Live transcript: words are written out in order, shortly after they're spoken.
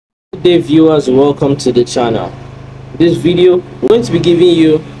Good day viewers, welcome to the channel. In this video we're going to be giving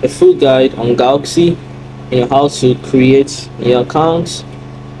you a full guide on Galxe, how to create your accounts,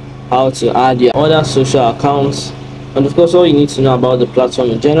 how to add your other social accounts, and of course all you need to know about the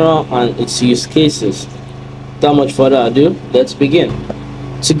platform in general and its use cases. Without much further ado, let's begin.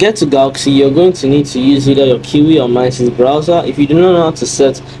 To get to Galxe, you're going to need to use either your Kiwi or Mice's browser. If you do not know how to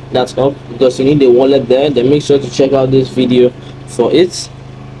set that up, because you need a wallet there, then make sure to check out this video for it,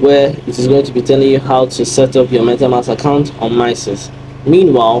 where it is going to be telling you how to set up your MetaMask account on Mice's.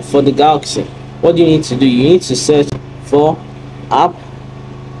 Meanwhile, for the Galxe, what you need to do, you need to search for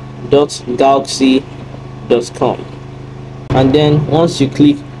app.galxe.com, and then once you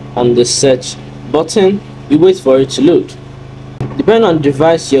click on the search button, you wait for it to load. Depending on the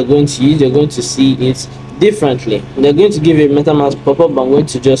device you're going to use, you're going to see it differently. They're going to give you a MetaMask pop-up, but I'm going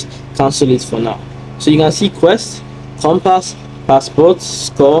to just cancel it for now. So you can see Quest, Compass, Passport,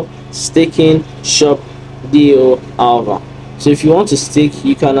 Score, Staking, Shop, DAO, Alpha. So if you want to stake,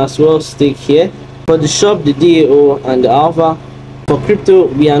 you can as well stake here. For the Shop, the DAO, and the Alpha, for crypto,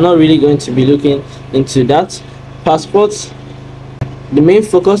 we are not really going to be looking into that. Passport, the main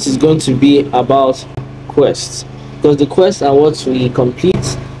focus is going to be about quests, because the quests are what we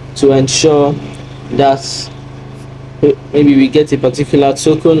complete to ensure that maybe we get a particular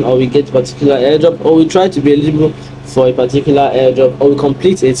token, or we get a particular airdrop, or we try to be eligible for a particular airdrop, or we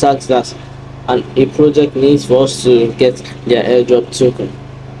complete a task that a project needs for us to get their airdrop token.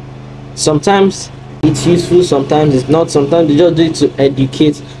 Sometimes it's useful, sometimes it's not, sometimes they just do it to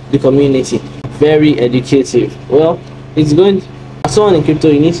educate the community. Very educative. Well, it's going, as someone in crypto,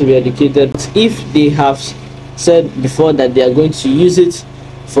 you need to be educated. If they have said before that they are going to use it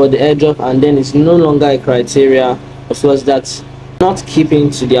for the airdrop, and then it's no longer a criteria, of course that's not keeping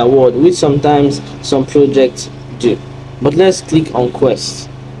to their word, which sometimes some projects do. But let's click on Quest.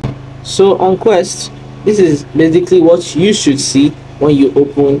 So on Quest, this is basically what you should see when you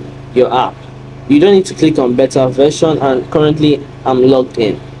open your app. You don't need to click on beta version, and currently I'm logged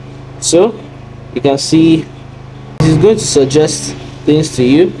in. So you can see this is going to suggest things to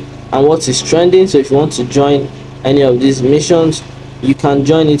you and what is trending. So if you want to join any of these missions, you can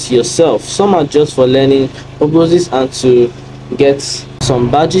join it yourself. Some are just for learning purposes and to get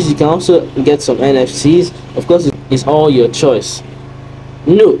some badges. You can also get some NFTs. Of course, it's all your choice.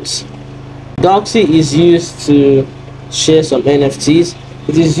 Note, Galxe is used to share some NFTs.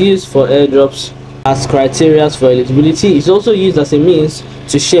 It is used for airdrops as criteria for eligibility. It's also used as a means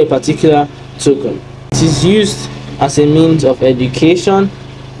to share a particular token. It is used as a means of education.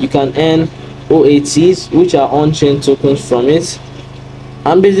 You can earn OATs, which are on-chain tokens from it,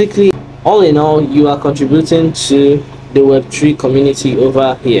 and basically all in all you are contributing to the Web3 community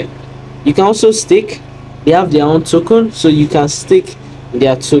over here. You can also stake. They have their own token, so you can stake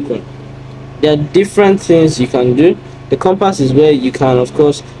their token. There are different things you can do. The Compass is where you can of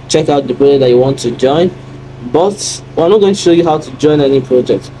course check out the project that you want to join, but I'm not going to show you how to join any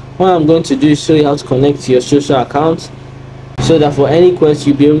project. What I'm going to do is show you how to connect to your social account, so that for any quest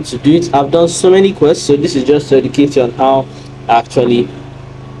you'll be able to do it. I've done so many quests, so this is just to educate you on how actually,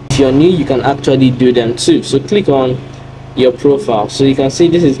 if you're new, you can actually do them too. So click on your profile. So you can see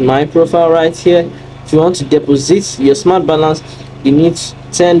this is my profile right here. If you want to deposit your smart balance, you need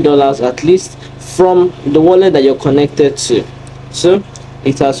 $10 at least from the wallet that you're connected to. So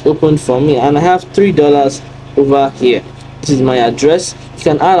it has opened for me, and I have $3 over here. This is my address. You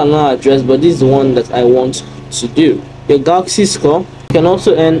can add another address, but this is the one that I want to do. Your Galxe score, you can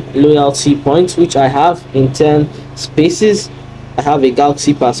also earn loyalty points, which I have in 10 spaces. I have a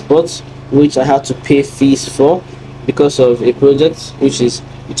Galxe passport, which I had to pay fees for because of a project which is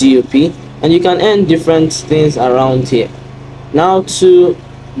GOP, and you can earn different things around here. Now to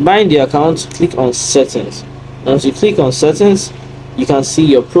bind the account, click on settings. Once you click on settings, you can see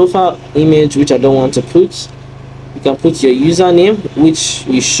your profile image, which I don't want to put. You can put your username, which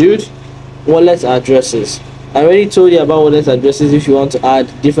you should. Wallet addresses, I already told you about wallet addresses. If you want to add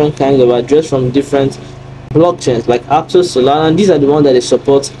different kinds of address from different blockchains like Aptos, Solana, and these are the ones that they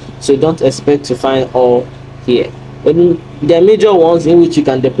support, so don't expect to find all here. But the major ones in which you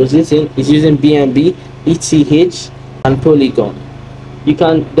can deposit in is using BNB, ETH, and Polygon. You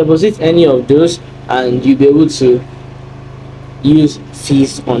can deposit any of those and you'll be able to use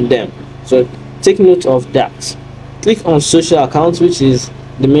fees on them, so take note of that. Click on social accounts, which is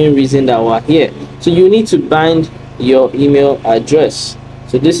the main reason that we're here. So you need to bind your email address.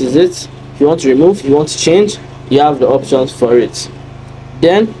 So this is it. If you want to remove, if you want to change, you have the options for it.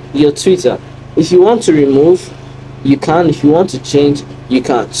 Then your Twitter, if you want to remove, you can. If you want to change, you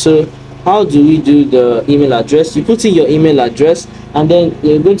can. So how do we do the email address? You put in your email address, and then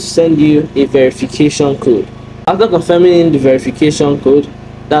they're going to send you a verification code. After confirming the verification code,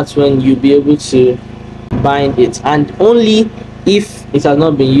 that's when you'll be able to bind it, and only if it has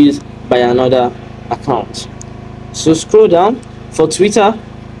not been used by another account. So scroll down. For Twitter,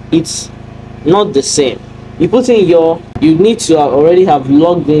 it's not the same. You put in you need to already have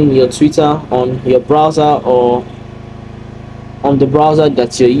logged in your Twitter on your browser or on the browser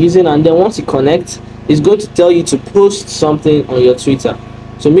that you're using, and then once you connect, it's going to tell you to post something on your Twitter.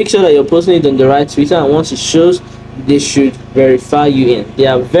 So make sure that you're posting it on the right Twitter, and once it shows, they should verify you in.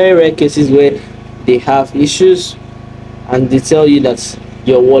 There are very rare cases where they have issues and they tell you that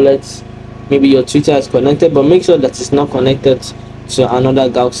your wallet, maybe your Twitter is connected, but make sure that it's not connected to another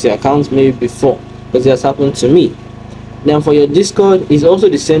Galxe account, maybe before, because it has happened to me. Then for your Discord, it's also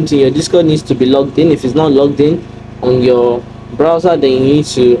the same thing. Your Discord needs to be logged in. If it's not logged in on your browser, then you need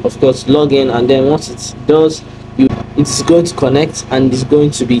to, of course, log in, and then once it does, it's going to connect and it's going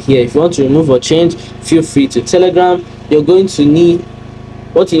to be here. If you want to remove or change, feel free to. Telegram, you're going to need,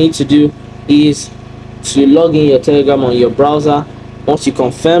 what you need to do is to log in your Telegram on your browser. Once you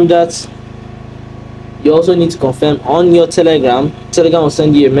confirm that, you also need to confirm on your Telegram will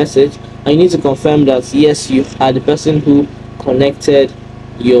send you a message, and you need to confirm that yes, you are the person who connected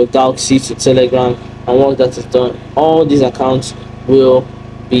your Galxe to Telegram. And once that is done, all these accounts will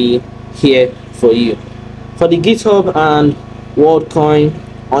be here for you. For the GitHub and WorldCoin,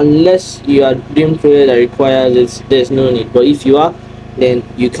 unless you are doing project that requires it, there's no need, but if you are, then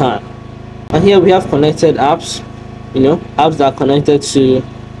you can. And here we have connected apps, apps that are connected to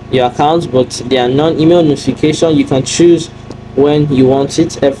your accounts, but they are non-email notification. You can choose when you want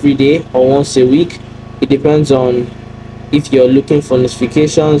it, every day or once a week. It depends on if you're looking for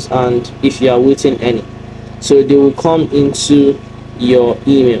notifications and if you are waiting any. So they will come into your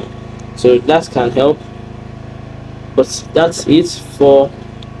email, so that can help. But that's it for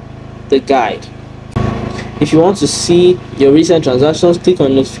the guide. If you want to see your recent transactions, click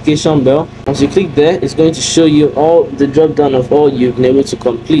on notification bell. Once you click there, it's going to show you all the drop down of all you've been able to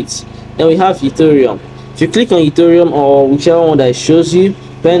complete. Then we have Ethereum. If you click on Ethereum or whichever one that it shows you,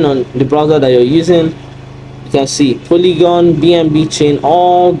 depending on the browser that you're using, you can see Polygon, BNB chain,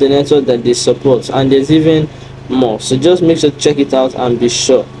 all the networks that they support, and there's even more. So just make sure to check it out and be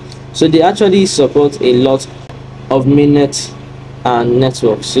sure. So they actually support a lot of mainnet and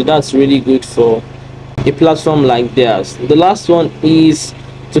networks, so that's really good for a platform like theirs. The last one is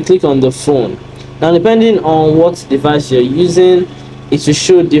to click on the phone. Now depending on what device you're using, it will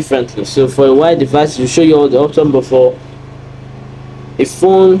show differently. So for a wide device, it will show you all the options, but for a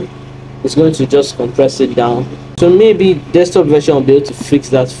phone, it's going to just compress it down. So maybe desktop version will be able to fix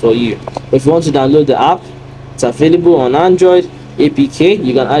that for you. If you want to download the app, it's available on Android APK.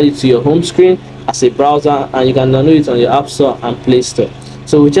 You can add it to your home screen as a browser, and you can download it on your App Store and Play Store.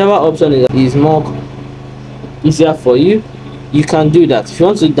 So whichever option is more easier for you, you can do that. If you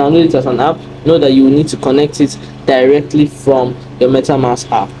want to download it as an app, know that you will need to connect it directly from your MetaMask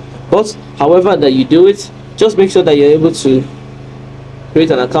app. But however that you do it, just make sure that you're able to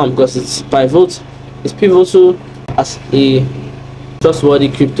create an account, because it's pivotal as a trustworthy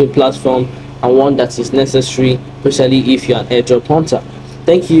crypto platform, and one that is necessary, especially if you're an airdrop hunter.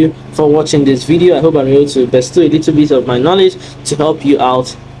 Thank you for watching this video. I hope I'm able to bestow a little bit of my knowledge to help you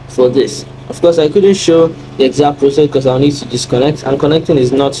out for this. Of course, I couldn't show the exact process because I'll need to disconnect, and connecting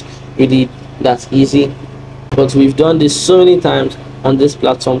is not really that easy, but we've done this so many times on this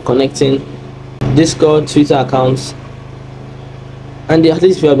platform, connecting Discord, Twitter accounts, and at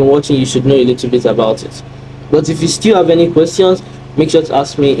least if you have been watching, you should know a little bit about it. But if you still have any questions, make sure to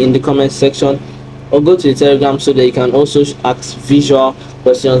ask me in the comment section, or go to the Telegram so that you can also ask visual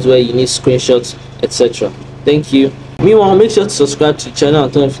questions where you need screenshots, etc. Thank you. Meanwhile, make sure to subscribe to the channel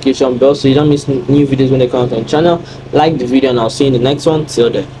and turn notification bell so you don't miss new videos when they come out on the channel. Like the video, and I'll see you in the next one. Till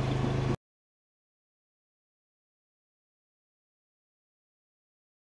then.